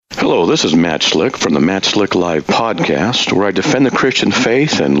Hello, this is Matt Slick from the Matt Slick Live podcast, where I defend the Christian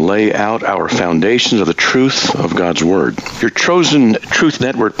faith and lay out our foundations of the truth of God's Word. Your chosen Truth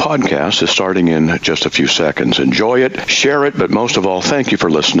Network podcast is starting in just a few seconds. Enjoy it, share it, but most of all, thank you for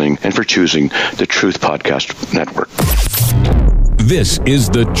listening and for choosing the Truth Podcast Network. This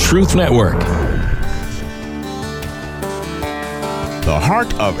is the Truth Network. The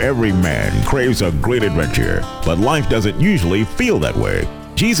heart of every man craves a great adventure, but life doesn't usually feel that way.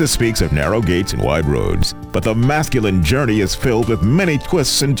 Jesus speaks of narrow gates and wide roads, but the masculine journey is filled with many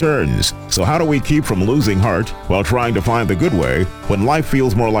twists and turns. So how do we keep from losing heart while trying to find the good way when life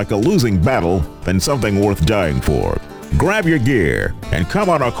feels more like a losing battle than something worth dying for? Grab your gear and come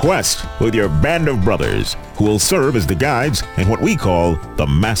on a quest with your band of brothers who will serve as the guides in what we call the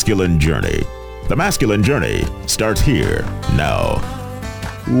masculine journey. The masculine journey starts here now.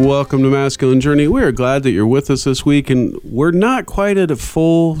 Welcome to Masculine Journey. We are glad that you're with us this week, and we're not quite at a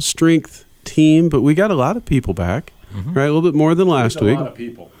full strength team, but we got a lot of people back, right? A little bit more than last week. A lot of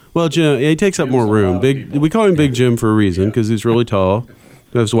people. Well, Jim, he takes up more room. We call him Big Jim for a reason because he's really tall,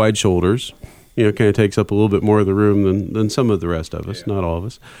 has wide shoulders. You know, kind of takes up a little bit more of the room than some of the rest of us, not all of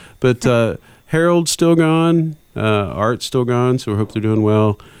us. But Harold's still gone, Art's still gone, so we hope they're doing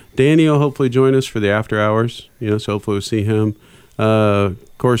well. Danny will hopefully join us for the after hours, so hopefully we'll see him. Of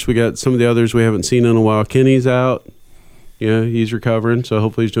course, we got some of the others we haven't seen in a while. Kenny's out. He's recovering, so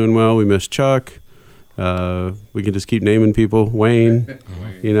hopefully he's doing well. We miss Chuck. We can just keep naming people. Wayne,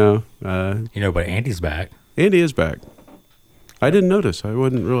 but Andy's back. Andy is back. I didn't notice. Oh,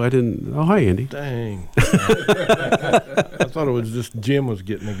 hi, Andy. Dang. I thought it was just Jim was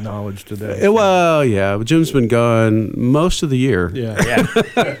getting acknowledged today. Well, yeah, but Jim's been gone most of the year. Yeah.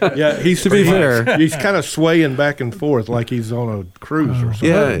 He's, to be fair, he's kind of swaying back and forth like he's on a cruise or something.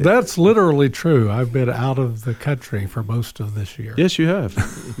 Yeah, that's literally true. I've been out of the country for most of this year. Yes, you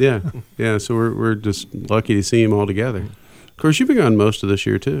have. Yeah. So we're just lucky to see him all together. Of course, you've been gone most of this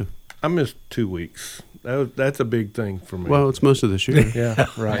year too. I missed 2 weeks. That's a big thing for me. Well, it's most of this year. Yeah,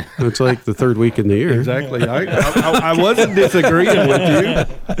 right. It's like the third week in the year. Exactly. I wasn't disagreeing with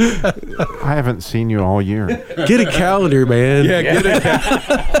you. I haven't seen you all year. Get a calendar, man. Yeah, get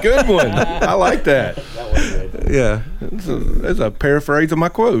a good one. I like that. That was good. Yeah. That's a paraphrase of my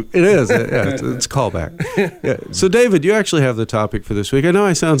quote. It is. It's a callback. Yeah. So, David, you actually have the topic for this week. I know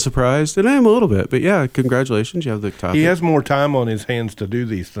I sound surprised, and I am a little bit, but yeah, congratulations. You have the topic. He has more time on his hands to do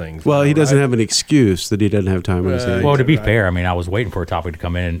these things. Well, he doesn't have an excuse that he doesn't have time on his hands. Well, to be fair, I was waiting for a topic to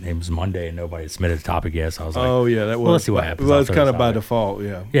come in, and it was Monday, and nobody had submitted a topic yet, so I was like, oh, yeah, that was. Well, let's see what happens. Well, it's kind of by default,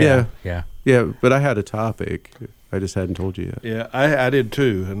 yeah. Yeah, but I had a topic. I just hadn't told you yet. Yeah, I did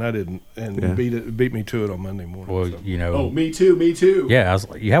too, and I didn't, and beat me to it on Monday morning. Well, so. Oh, me too. Yeah, I was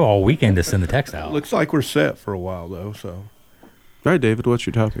like, you have all weekend to send the text out. Looks like we're set for a while though. So, all right, David, what's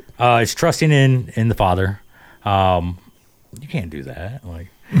your topic? It's trusting in the Father. You can't do that.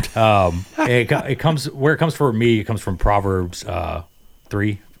 It comes for me. It comes from Proverbs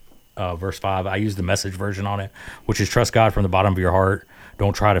 3, verse 5. I use the Message version on it, which is trust God from the bottom of your heart.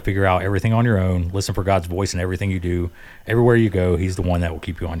 Don't try to figure out everything on your own. Listen for God's voice in everything you do. Everywhere you go, He's the one that will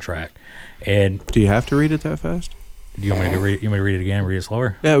keep you on track. And do you have to read it that fast? Do you want me to read? You want me to read it again? Read it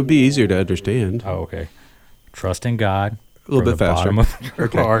slower? Yeah, it would be easier to understand. Oh, okay. Trust in God. A little bit faster. Bottom of your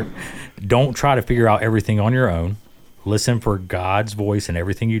heart. Don't try to figure out everything on your own. Listen for God's voice in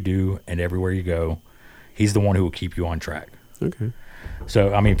everything you do and everywhere you go. He's the one who will keep you on track. Okay.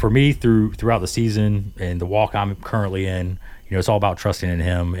 So, for me, throughout the season and the walk I'm currently in, it's all about trusting in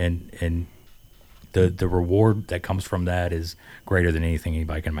Him, and the reward that comes from that is greater than anything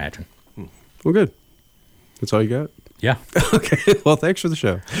anybody can imagine. Well, good. That's all you got? Yeah. Okay. Well, thanks for the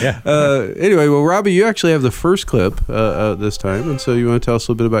show. Yeah. Anyway, Robbie, you actually have the first clip this time, and so you want to tell us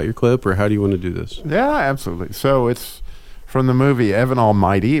a little bit about your clip, or how do you want to do this? Yeah, absolutely. So it's from the movie Evan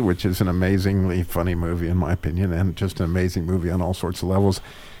Almighty, which is an amazingly funny movie, in my opinion, and just an amazing movie on all sorts of levels.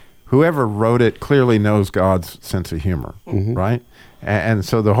 Whoever wrote it clearly knows God's sense of humor, right? And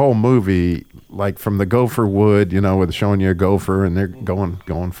so the whole movie, like from the gopher wood, with showing you a gopher and they're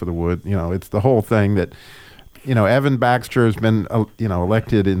going for the wood, it's the whole thing that, Evan Baxter has been,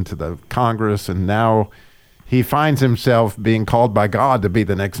 elected into the Congress, and now he finds himself being called by God to be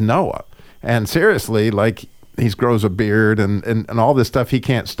the next Noah. And seriously, he grows a beard and all this stuff he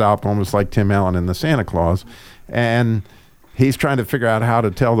can't stop, almost like Tim Allen in the Santa Claus. And he's trying to figure out how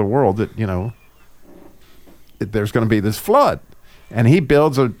to tell the world that, that there's going to be this flood. And he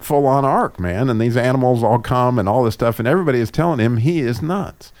builds a full-on ark, man, and these animals all come and all this stuff, and everybody is telling him he is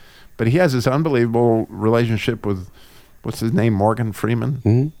nuts. But he has this unbelievable relationship with, what's his name, Morgan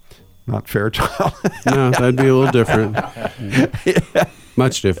Freeman? not Fairchild. No, that'd be a little different.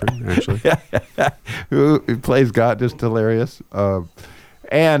 Much different, actually. who plays God, just hilarious.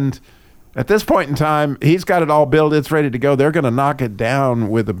 And at this point in time, he's got it all built. It's ready to go. They're going to knock it down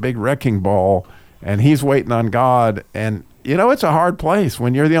with a big wrecking ball, and he's waiting on God. And, you know, it's a hard place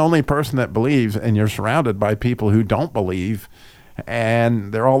when you're the only person that believes and you're surrounded by people who don't believe,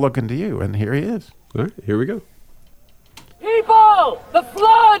 and they're all looking to you. And here he is. All right, here we go. People, the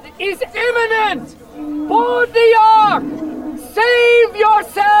flood is imminent! Board the ark! Save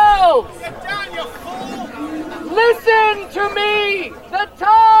yourselves! Get down, you fool! Listen to me! The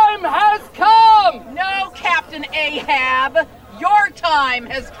time has come! No, Captain Ahab, your time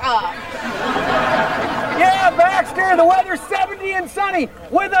has come. Yeah, Baxter, the weather's 70 and sunny,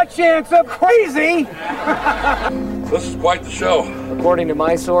 with a chance of crazy! This is quite the show. According to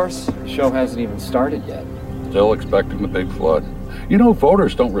my source, the show hasn't even started yet. Still expecting the big flood. You know,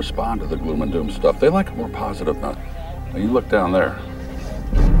 voters don't respond to the gloom and doom stuff. They like a more positive note. Now, you look down there.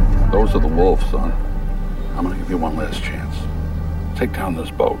 Those are the wolves, son. I'm going to give you one last chance. Take down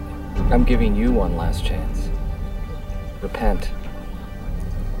this boat. I'm giving you one last chance. Repent.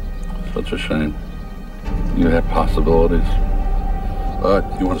 Such a shame. You have possibilities. But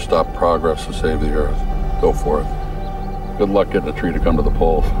you want to stop progress to save the earth. Go for it. Good luck getting a tree to come to the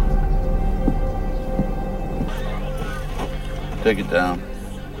polls. Take it down.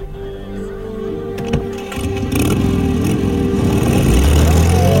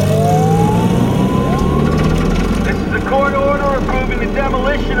 This is a court order approving the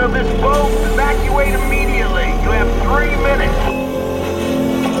demolition of this boat. Evacuate immediately. You have 3 minutes.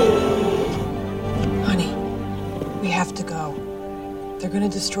 Honey, we have to go. They're gonna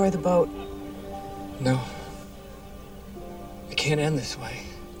destroy the boat. No. It can't end this way.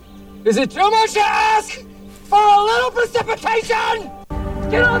 Is it too much to ask for a little precipitation?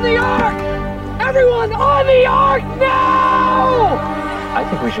 Get on the ark! Everyone on the ark now! I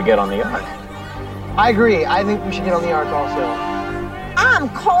think we should get on the ark. I agree. I think we should get on the ark also. I'm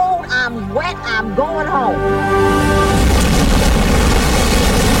cold, I'm wet, I'm going home.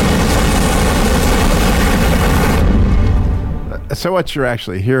 So what you're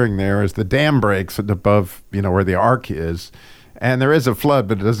actually hearing there is the dam breaks above, where the ark is. And there is a flood,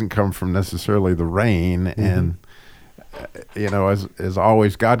 but it doesn't come from necessarily the rain. Mm-hmm. And, as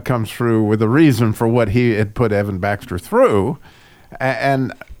always, God comes through with a reason for what he had put Evan Baxter through.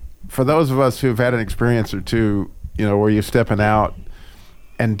 And for those of us who've had an experience or two, where you're stepping out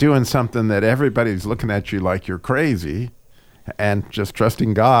and doing something that everybody's looking at you like you're crazy and just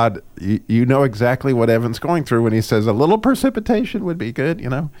trusting God, you know exactly what Evan's going through when he says a little precipitation would be good,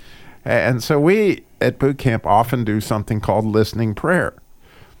 And so we at boot camp often do something called listening prayer.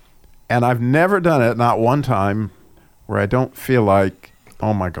 And I've never done it, not one time, where I don't feel like,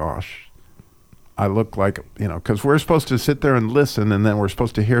 oh my gosh, I look like, because we're supposed to sit there and listen, and then we're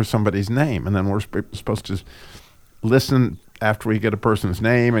supposed to hear somebody's name, and then we're supposed to listen after we get a person's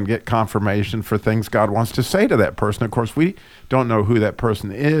name and get confirmation for things God wants to say to that person. Of course, we don't know who that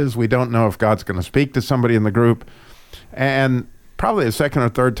person is. We don't know if God's going to speak to somebody in the group. And probably the second or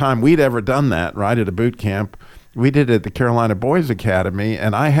third time we'd ever done that, right, at a boot camp. We did it at the Carolina Boys Academy,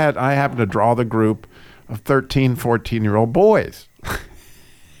 and I happened to draw the group of 13, 14-year-old boys.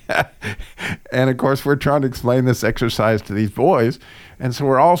 And, of course, we're trying to explain this exercise to these boys, and so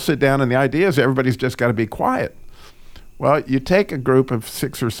we're all sit down, and the idea is everybody's just got to be quiet. Well, you take a group of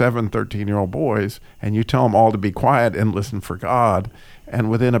 6 or 7 13-year-old boys, and you tell them all to be quiet and listen for God, and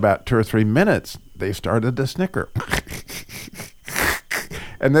within about 2 or 3 minutes, they started to snicker.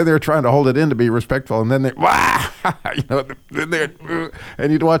 And then they're trying to hold it in to be respectful, and then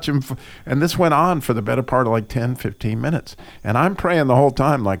and you'd watch them, and this went on for the better part of like 10, 15 minutes. And I'm praying the whole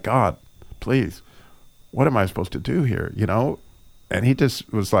time, like, God, please, what am I supposed to do here, And he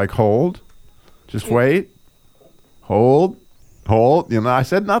just was like, hold, just wait, hold. I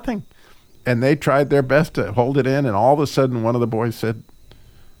said nothing. And they tried their best to hold it in, and all of a sudden one of the boys said,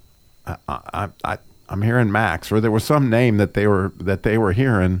 I'm hearing Max, or there was some name that they were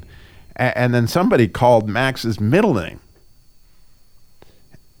hearing, and then somebody called Max's middle name,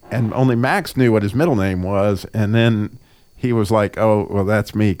 and only Max knew what his middle name was, and then he was like, "Oh, well,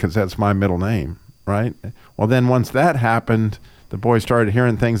 that's me because that's my middle name, right?" Well, then once that happened, the boys started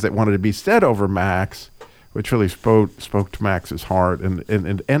hearing things that wanted to be said over Max, which really spoke to Max's heart, and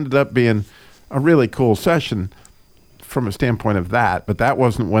it ended up being a really cool session from a standpoint of that. But that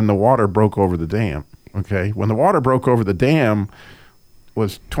wasn't when the water broke over the dam. Okay, when the water broke over the dam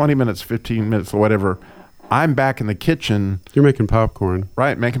was 20 minutes, 15 minutes, or whatever. I'm back in the kitchen. You're making popcorn.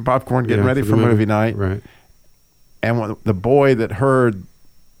 Right, making popcorn, getting ready for movie night. Right. And when the boy that heard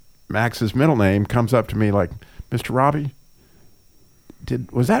Max's middle name, comes up to me like, Mr. Robbie,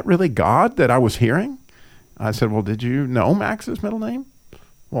 was that really God that I was hearing? I said, well, did you know Max's middle name?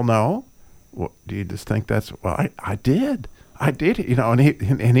 Well, no. Well, do you just think that's, well, I did. You know,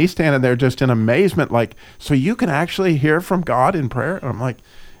 and he's standing there just in amazement, like, so you can actually hear from God in prayer? And I'm like,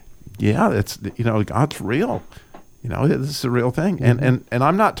 yeah, it's, you know, God's real. You know, this is a real thing. And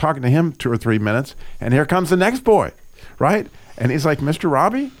I'm not talking to him 2 or 3 minutes, and here comes the next boy, right? And he's like, Mr.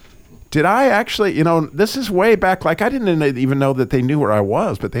 Robbie, did I actually, you know, this is way back, like I didn't even know that they knew where I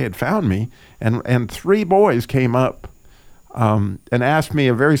was, but they had found me. And 3 boys came up and asked me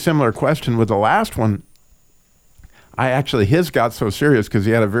a very similar question with the last one. His got so serious because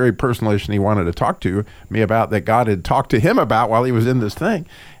he had a very personal issue he wanted to talk to me about that God had talked to him about while he was in this thing.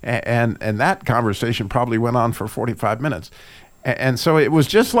 And that conversation probably went on for 45 minutes. And so it was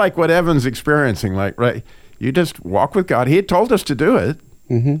just like what Evan's experiencing, like, right, you just walk with God. He had told us to do it.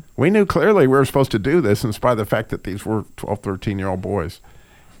 Mm-hmm. We knew clearly we were supposed to do this in spite of the fact that these were 12, 13-year-old boys.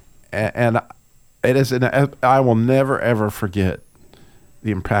 And it is, I will never, ever forget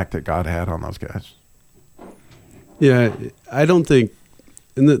the impact that God had on those guys. Yeah, I don't think,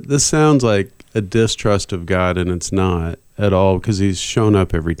 and this sounds like a distrust of God, and it's not at all, because he's shown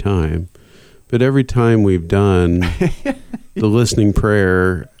up every time. But every time we've done the listening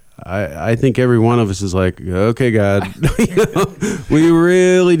prayer, I think every one of us is like, okay, God, we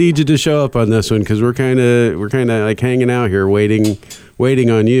really need you to show up on this one, because we're kind of like hanging out here waiting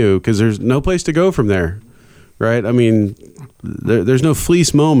on you, because there's no place to go from there, right? I mean, there's no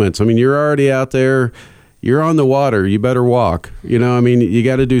fleece moments. I mean, you're already out there. You're on the water. You better walk. You know, I mean, you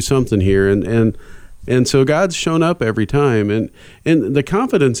got to do something here. And so God's shown up every time. And the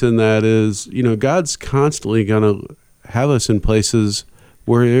confidence in that is, you know, God's constantly going to have us in places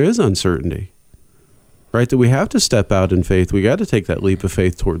where there is uncertainty, right? That we have to step out in faith. We got to take that leap of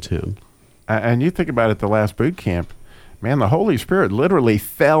faith towards him. And you think about it, the last boot camp, man, the Holy Spirit literally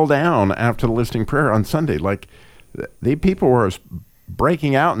fell down after the listening prayer on Sunday. Like, the people were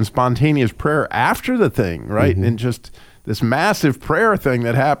breaking out in spontaneous prayer after the thing, right? Mm-hmm. And just this massive prayer thing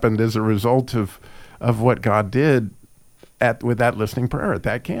that happened as a result of what God did with that listening prayer at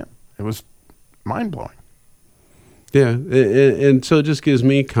that camp. It was mind-blowing. Yeah, and so it just gives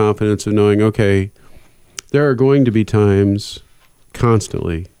me confidence of knowing, okay, there are going to be times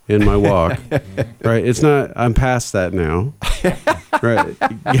constantly in my walk, right? It's not, I'm past that now, right?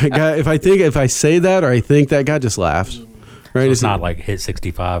 If I say that or I think that, God just laughs. Right, so it's not like hit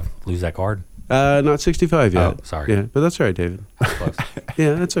 65, lose that card? Not 65 yet. Oh, sorry. Yeah, but that's all right, David.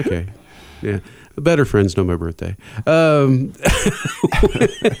 Yeah, that's okay. Yeah, better friends know my birthday.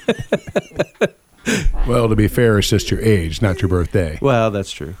 Well, to be fair, it's just your age, not your birthday. Well,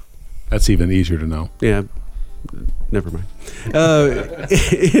 that's true. That's even easier to know. Yeah, never mind.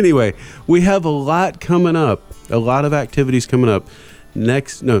 Anyway, we have a lot coming up, a lot of activities coming up.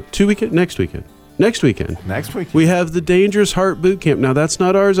 Next weekend. We have the Dangerous Heart Boot Camp. Now, that's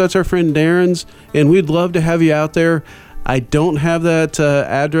not ours. That's our friend Darren's, and we'd love to have you out there. I don't have that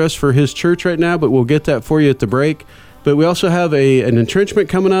address for his church right now, but we'll get that for you at the break. But we also have an entrenchment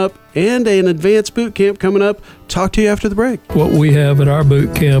coming up and an advanced boot camp coming up. Talk to you after the break. What we have at our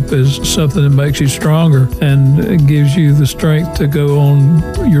boot camp is something that makes you stronger and gives you the strength to go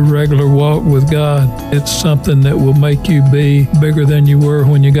on your regular walk with God. It's something that will make you be bigger than you were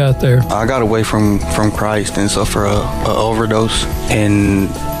when you got there. I got away from Christ and suffered a overdose, and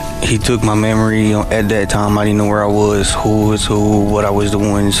he took my memory. At that time, I didn't know where I was, who was who, what I was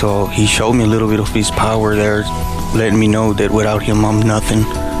doing. So he showed me a little bit of his power there, letting me know that without him, I'm nothing.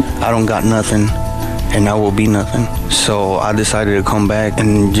 I don't got nothing, and I will be nothing. So I decided to come back,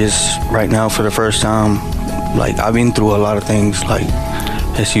 and just right now, for the first time, like, I've been through a lot of things. Like,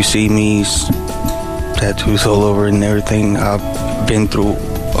 as you see me, tattoos all over and everything. I've been through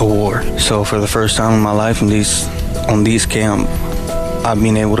a war. So for the first time in my life on this camp, I've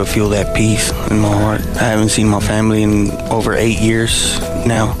been able to feel that peace in my heart. I haven't seen my family in over 8 years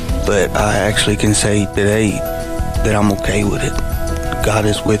now, but I actually can say today that I'm okay with it. God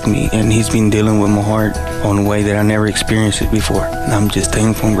is with me, and he's been dealing with my heart on a way that I never experienced it before. And I'm just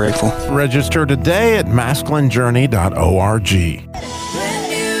thankful and grateful. Register today at masculinejourney.org.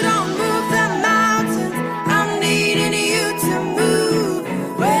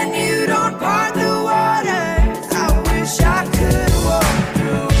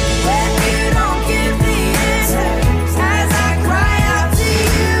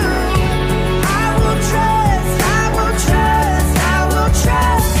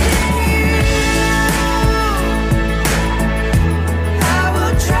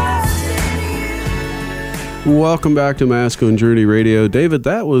 Welcome back to Masculine Journey Radio. David,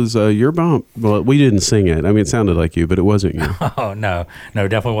 that was your bump. Well, we didn't sing it. I mean, it sounded like you, but it wasn't you. Oh, no,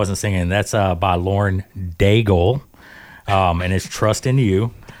 definitely wasn't singing. That's by Lauren Daigle, and it's Trust in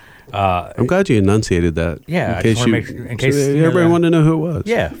You. I'm glad you enunciated that. Yeah, in case everybody wanted to know who it was.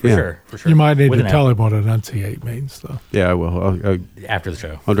 Yeah, for sure. You might need to tell him what enunciate means, though. Yeah, I will. After the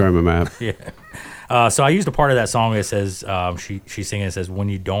show. I'll draw him a map. Yeah. So I used a part of that song that says, she's singing, it says, when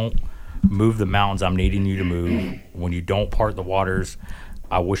you don't move the mountains I'm needing you to move, when you don't part the waters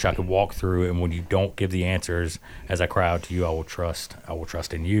I wish I could walk through, and when you don't give the answers as I cry out to you, I will trust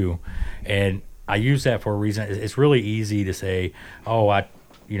in you. And I use that for a reason. It's really easy to say,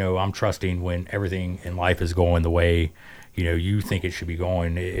 I'm trusting when everything in life is going the way you think it should be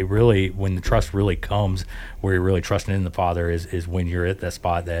going. It really, when the trust really comes, where you're really trusting in the Father, is when you're at that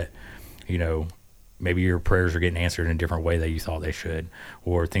spot that maybe your prayers are getting answered in a different way that you thought they should,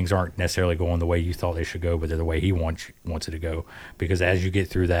 or things aren't necessarily going the way you thought they should go, but they're the way He wants it to go. Because as you get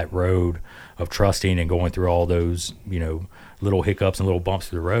through that road of trusting and going through all those little hiccups and little bumps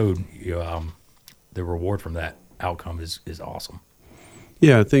through the road, the reward from that outcome is awesome.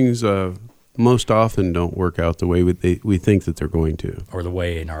 Yeah, things most often don't work out the way we think that they're going to. Or the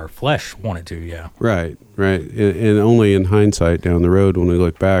way in our flesh want it to, yeah. Right. And only in hindsight down the road, when we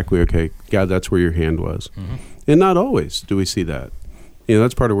look back, God, that's where your hand was. Mm-hmm. And not always do we see that.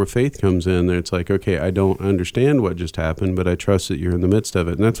 That's part of where faith comes in. It's like, okay, I don't understand what just happened, but I trust that you're in the midst of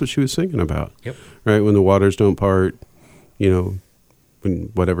it. And that's what she was singing about. Yep. Right, when the waters don't part,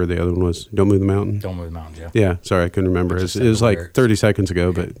 when whatever the other one was, don't move the mountain. Don't move the mountains, yeah. Yeah, sorry, I couldn't remember. It was like 30 seconds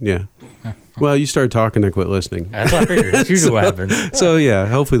ago, but yeah. Well, you started talking, I quit listening. That's what I figured. That's usually what happens. So yeah,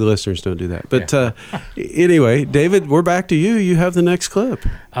 hopefully the listeners don't do that. But anyway, David, we're back to you. You have the next clip.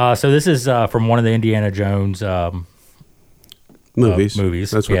 So this is from one of the Indiana Jones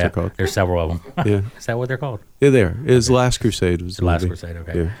movies. That's what they're called. There's several of them. Yeah. Is that what they're called? Yeah, there. It's Last Crusade. Was the Last Crusade,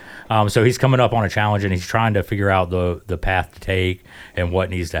 okay. Yeah. So he's coming up on a challenge, and he's trying to figure out the path to take and what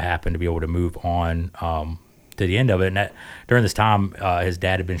needs to happen to be able to move on to the end of it. And during this time, his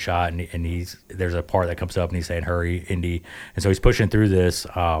dad had been shot, and there's a part that comes up, and he's saying, "Hurry, Indy!" And so he's pushing through this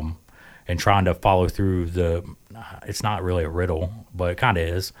and trying to follow through it's not really a riddle, but it kind of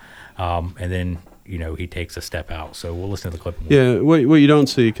is. And then he takes a step out. So we'll listen to the clip. Yeah, what you don't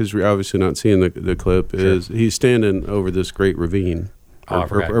see, because we're obviously not seeing the clip, is he's standing over this great ravine.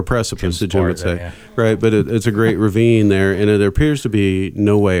 Or precipice, as Jim would say. Yeah. Right, but it's a great ravine there, and there appears to be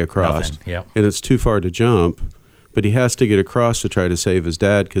no way across. Yep. And it's too far to jump, but he has to get across to try to save his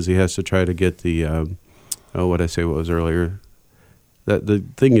dad, because he has to try to get the, what was earlier? The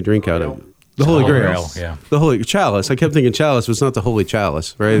thing you drink out of. The Holy Grail. Yeah. The Holy Chalice. I kept thinking chalice, but it's not the Holy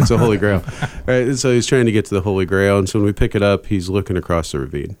Chalice, right? It's the Holy Grail. Right, and so he's trying to get to the Holy Grail, and so when we pick it up, he's looking across the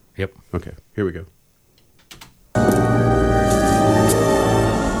ravine. Yep. Okay, here we go.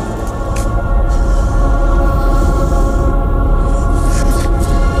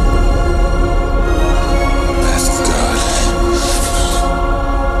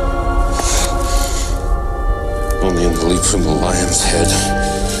 Only in the leap from the lion's head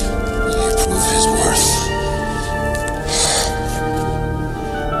will he prove his worth.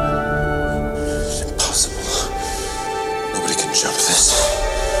 It's impossible. Nobody can jump this.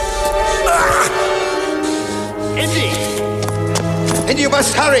 Indy! Indy, you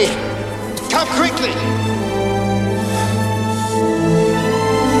must hurry! Come quickly!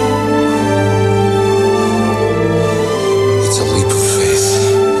 It's a leap of faith.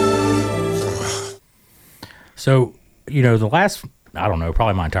 So, the last, I don't know,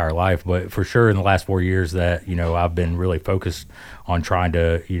 probably my entire life, but for sure in the last 4 years that, I've been really focused on trying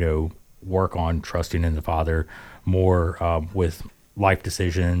to, work on trusting in the Father more with life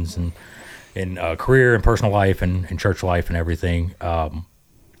decisions and in career and personal life and church life and everything.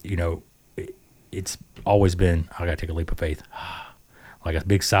 It's always been, I got to take a leap of faith. Like a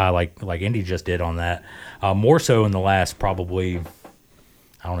big sigh, like Indy just did on that. More so in the last probably,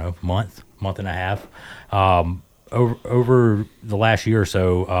 I don't know, month and a half. Over the last year or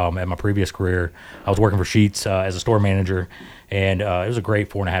so, at my previous career, I was working for Sheetz as a store manager, and it was a great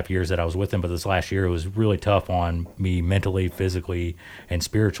 4.5 years that I was with them. But this last year, it was really tough on me mentally, physically, and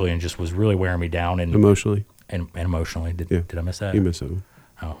spiritually, and just was really wearing me down. And emotionally. And emotionally. Did I miss that? You missed it.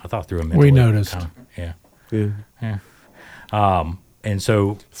 Oh, I thought through a mentally. We noticed. Yeah. And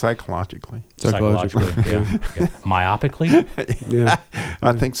so psychologically, yeah. Myopically, yeah,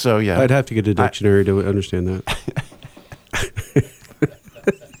 I think so. Yeah, I'd have to get a dictionary to understand that.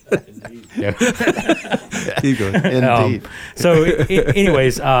 Keep going. Indeed.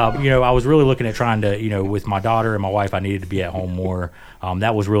 Anyways, I was really looking at trying to, with my daughter and my wife, I needed to be at home more.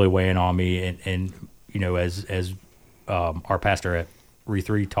 That was really weighing on me, and as our pastor at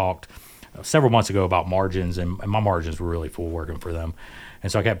Re3 talked several months ago about margins, and my margins were really full working for them.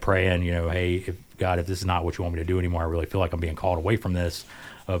 And so I kept praying, hey, if this is not what you want me to do anymore, I really feel like I'm being called away from this,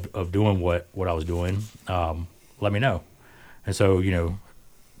 of doing what I was doing. Let me know. And so,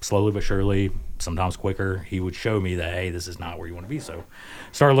 slowly but surely, sometimes quicker, he would show me that, hey, this is not where you want to be. So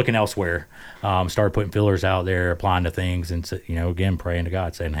started looking elsewhere, started putting fillers out there, applying to things, and, again, praying to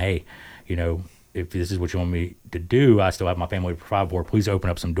God, saying, hey, if this is what you want me to do, I still have my family to provide for. Please open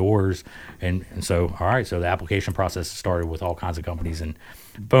up some doors. And so, all right, so the application process started with all kinds of companies, and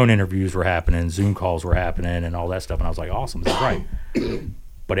phone interviews were happening, Zoom calls were happening, and all that stuff. And I was like, awesome, this is right.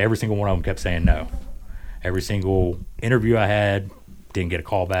 But every single one of them kept saying no. Every single interview I had, didn't get a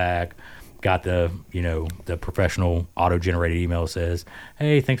call back. Got the professional auto-generated email that says,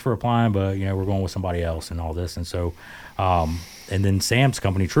 hey, thanks for applying, but, we're going with somebody else and all this. And so, and then Sam's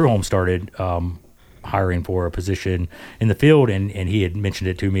company, True Home, started hiring for a position in the field, and he had mentioned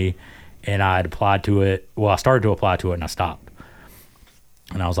it to me, and I had applied to it. Well, I started to apply to it, and I stopped.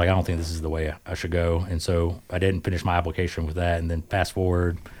 And I was like, I don't think this is the way I should go. And so I didn't finish my application with that. And then fast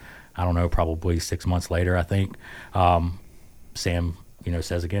forward, I don't know, probably 6 months later, I think, Sam,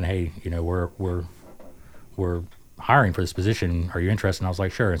 says again, hey, we're hiring for this position. Are you interested? And I was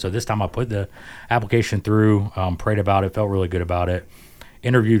like, sure. And so this time I put the application through, prayed about it, felt really good about it,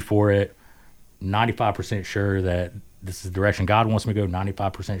 interviewed for it, 95% sure that this is the direction God wants me to go,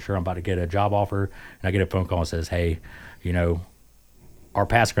 95% sure I'm about to get a job offer. And I get a phone call and says, hey, our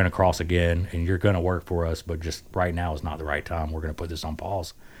paths are going to cross again, and you're going to work for us, but just right now is not the right time. We're going to put this on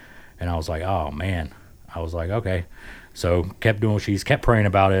pause. And I was like, oh, man. I was like, okay. So kept doing what she's kept praying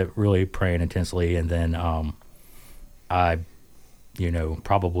about it, really praying intensely. And then I,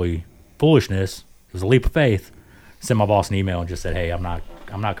 probably foolishness, it was a leap of faith, sent my boss an email and just said, hey, I'm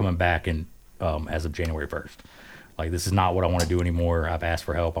not coming back in as of January 1st. Like, this is not what I want to do anymore. I've asked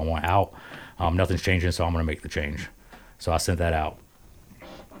for help. I want out. Nothing's changing, so I'm going to make the change. So I sent that out.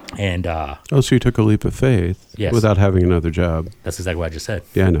 And so you took a leap of faith without having another job. That's exactly what I just said.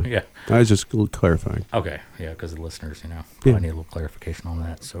 Yeah, I know. Yeah. I was just clarifying. Okay. Yeah, because the listeners, probably need a little clarification on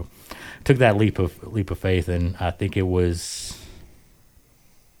that. So took that leap of faith, and I think it was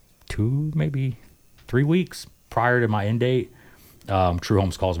 2, maybe 3 weeks prior to my end date. True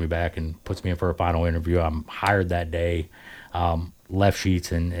Homes calls me back and puts me in for a final interview. I'm hired that day, left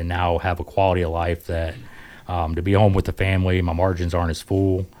sheets, and now have a quality of life that to be home with the family. My margins aren't as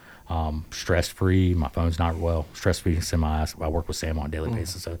full. Stress-free. My phone's not stress-free. I work with Sam on a daily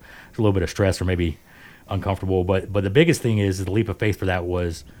basis, so there's a little bit of stress or maybe uncomfortable. But the biggest thing is the leap of faith for that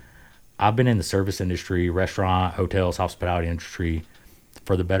was I've been in the service industry, restaurant, hotels, hospitality industry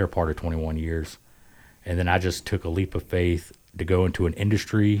for the better part of 21 years. And then I just took a leap of faith to go into an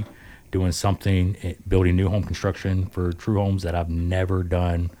industry, doing something, building new home construction for True Homes that I've never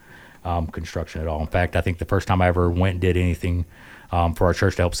done construction at all. In fact, I think the first time I ever went and did anything for our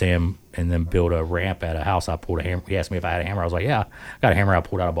church to help Sam and then build a ramp at a house, I pulled a hammer. He asked me if I had a hammer. I was like, yeah, I got a hammer. I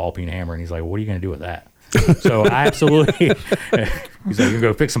pulled out a ball peen hammer, and he's like, what are you going to do with that? So I absolutely, he's like, you're going to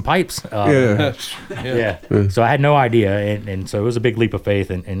go fix some pipes? Yeah. So I had no idea, and so it was a big leap of faith,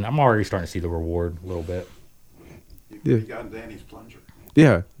 and I'm already starting to see the reward a little bit. You got Danny's plunger.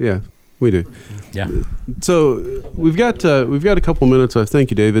 Yeah, we do. Yeah. So we've got a couple minutes left. Thank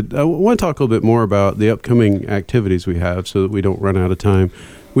you, David. I want to talk a little bit more about the upcoming activities we have so that we don't run out of time.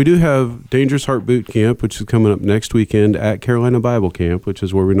 We do have Dangerous Heart Boot Camp, which is coming up next weekend at Carolina Bible Camp, which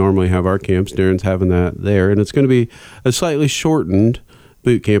is where we normally have our camps. Darren's having that there, and it's going to be a slightly shortened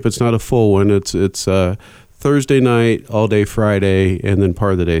boot camp. It's not a full one. It's Thursday night, all day Friday, and then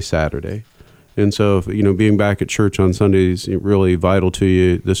part of the day Saturday. And so, if, being back at church on Sundays is really vital to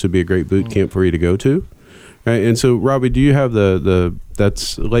you, this would be a great boot camp for you to go to. Right? And so, Robbie, do you have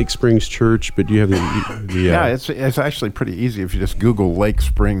that's Lake Springs Church, but do you have the Yeah, it's actually pretty easy. If you just Google Lake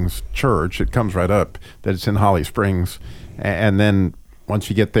Springs Church, it comes right up that it's in Holly Springs. And then once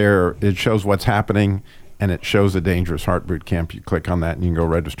you get there, it shows what's happening, and it shows the Dangerous Heart Boot Camp. You click on that, and you can go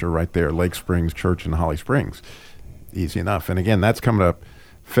register right there, Lake Springs Church in Holly Springs. Easy enough. And again, that's coming up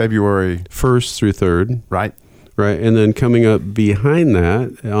February 1st through 3rd. Right. And then coming up behind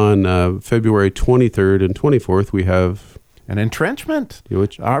that on February 23rd and 24th, we have an entrenchment,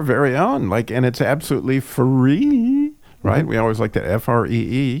 which our very own, and it's absolutely free, right? Mm-hmm. We always like that,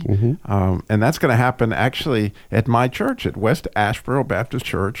 FREE. Mm-hmm. And that's going to happen actually at my church, at West Asheboro Baptist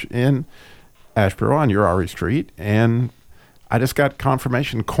Church in Asheboro on Joyride Street. And I just got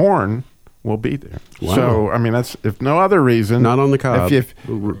confirmation corn will be there. Wow. So, that's, if no other reason. Not on the cob.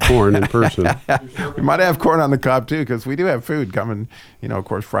 Corn in person. We might have corn on the cob, too, because we do have food coming, of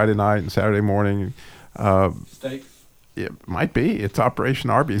course, Friday night and Saturday morning. Steak? It might be. It's Operation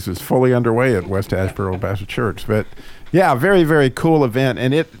Arby's is fully underway at West Asheboro Baptist Church. But yeah, very, very cool event.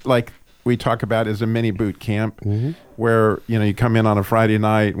 And it, like we talk about, is a mini boot camp where, you come in on a Friday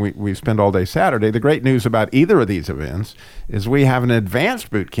night. We spend all day Saturday. The great news about either of these events is we have an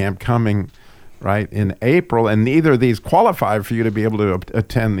advanced boot camp coming right in April. And neither of these qualify for you to be able to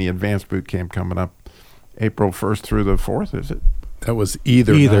attend the advanced boot camp coming up April 1st through the 4th, is it? That was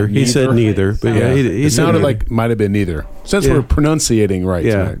either. Either. He said neither. But yeah, he it sounded neither. like might have been neither. Since we're pronunciating right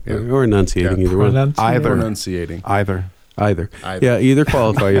tonight. Or enunciating, either one. Either. Pronunciating. Either. Yeah, either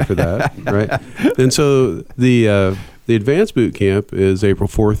qualify you for that, right? And so the advanced boot camp is April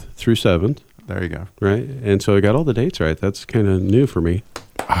 4th through 7th. There you go. Right? And so I got all the dates right. That's kind of new for me.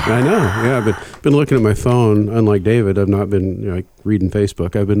 I know. Yeah, I've been looking at my phone. Unlike David, I've not been reading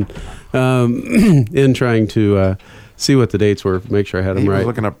Facebook. I've been in trying to see what the dates were, make sure I had them right. He was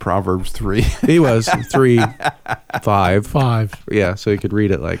looking up Proverbs 3. He was 3, 5. 5. Yeah, so he could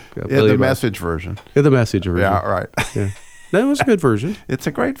read it like the Message version. Yeah, the Message version. Yeah, right. Yeah, that was a good version. It's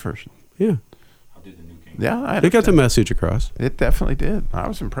a great version. Yeah. Yeah, it got the message across. It definitely did. I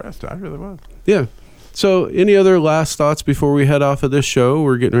was impressed. I really was. Yeah. So, any other last thoughts before we head off of this show?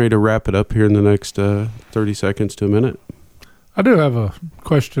 We're getting ready to wrap it up here in the next 30 seconds to a minute. I do have a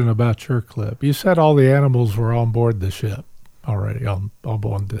question about your clip. You said all the animals were on board the ship already, on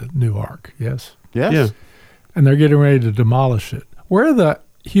board the new ark, yes? Yes. Yeah. And they're getting ready to demolish it. Where are the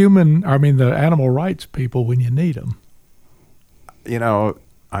the animal rights people when you need them?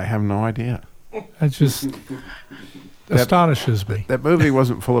 I have no idea. That just astonishes me. That movie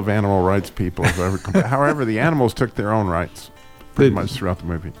wasn't full of animal rights people. However, the animals took their own rights pretty much throughout the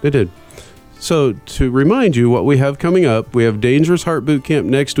movie. They did. So to remind you what we have coming up, we have Dangerous Heart Boot Camp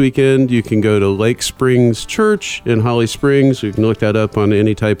next weekend. You can go to Lake Springs Church in Holly Springs. You can look that up on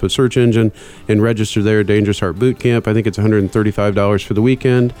any type of search engine and register there, Dangerous Heart Boot Camp. I think it's $135 for the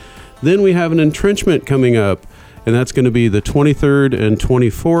weekend. Then we have an entrenchment coming up, and that's going to be the 23rd and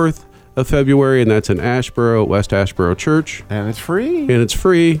 24th of February, and that's in Asheboro, West Asheboro Church. And it's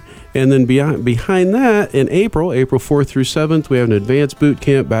free. And then behind that, in April 4th through 7th, we have an advanced boot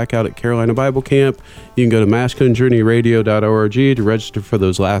camp back out at Carolina Bible Camp. You can go to masculinejourneyradio.org to register for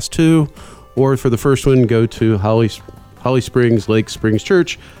those last two. Or for the first one, go to Holly Springs, Lake Springs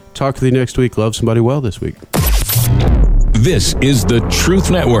Church. Talk with you next week. Love somebody well this week. This is the Truth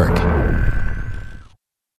Network.